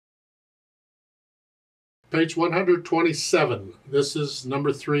Page 127. This is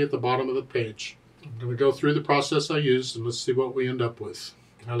number 3 at the bottom of the page. I'm going to go through the process I used and let's see what we end up with.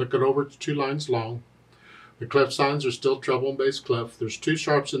 I look it over, it's 2 lines long. The clef signs are still treble and bass clef. There's 2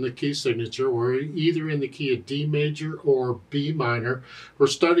 sharps in the key signature. We're either in the key of D major or B minor. We're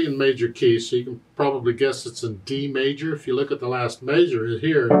studying major keys, so you can probably guess it's in D major. If you look at the last measure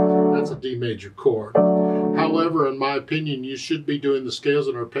here, that's a D major chord. However, in my opinion, you should be doing the scales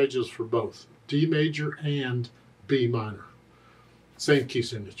and arpeggios for both D major and B minor. Same key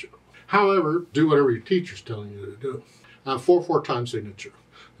signature. However, do whatever your teacher's telling you to do. 4/4 time signature.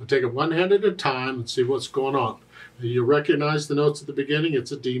 I'll take it one hand at a time and see what's going on. You recognize the notes at the beginning.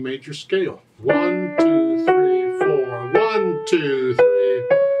 It's a D major scale. 1, 2, 3, 4. 1, 2, 3.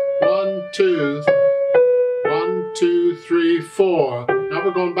 1, 2, 1, 2, 3, 4. Now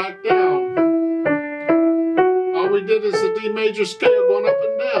we're going back down. All we did is a D major scale going up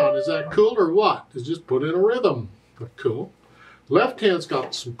and down. Is that cool or what? It's just put in a rhythm. Cool. Left hand's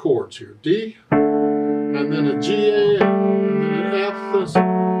got some chords here. D, and then a G, A, and then an F.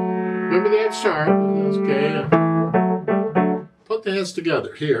 Remember the F sharp. Okay. Put the hands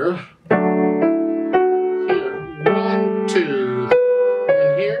together. Here. Here. 1, 2.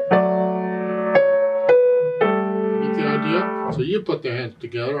 And here. Get the idea? So you put the hands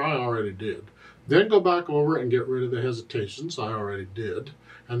together. I already did. Then go back over and get rid of the hesitations. I already did.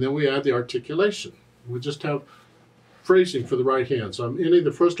 And then we add the articulation. We just have phrasing for the right hand. So I'm ending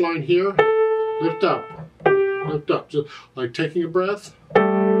the first line here. Lift up. Lift up. Just like taking a breath.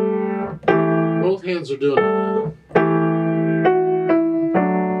 Both hands are doing that.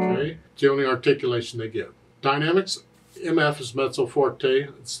 Okay. It's the only articulation they get. Dynamics. MF is mezzo forte.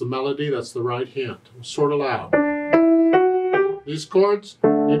 It's the melody. That's the right hand. Sort of loud. These chords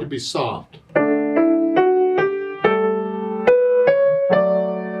need to be soft.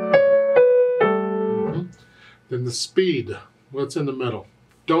 Then the speed, what's in the middle?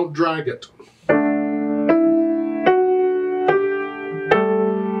 Don't drag it.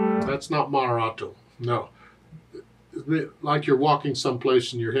 That's not moderato, no. Like you're walking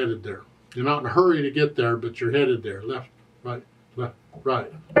someplace and you're headed there. You're not in a hurry to get there, but you're headed there. Left, right, left,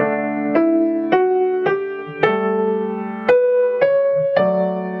 right.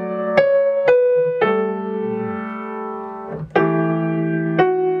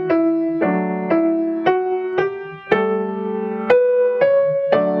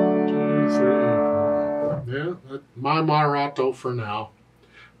 My moderato for now.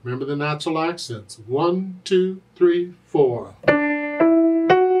 Remember the natural accents. 1, 2, 3, 4.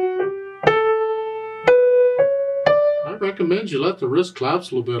 I recommend you let the wrist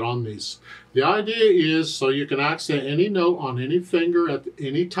collapse a little bit on these. The idea is so you can accent any note on any finger at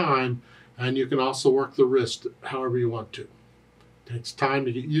any time, and you can also work the wrist however you want to. It takes time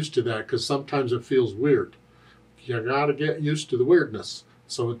to get used to that because sometimes it feels weird. You gotta get used to the weirdness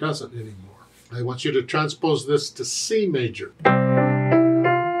so it doesn't anymore. I want you to transpose this to C major.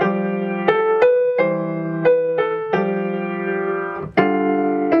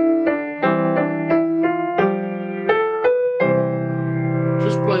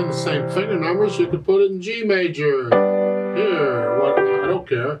 Just playing the same finger numbers, you could put it in G major. Here, what? I don't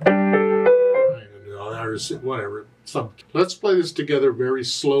care. Whatever. Let's play this together very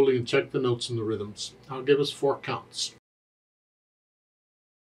slowly and check the notes and the rhythms. I'll give us 4 counts.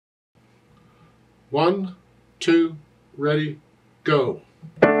 1, 2, ready, go.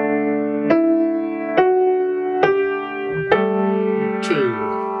 2.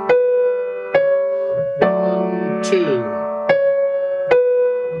 1, 2.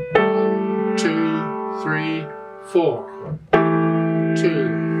 1, 2, 3, 4. 2.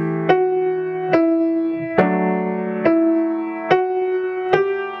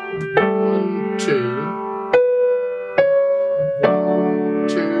 1, 2. 1,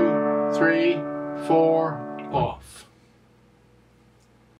 2, 3, 4, off.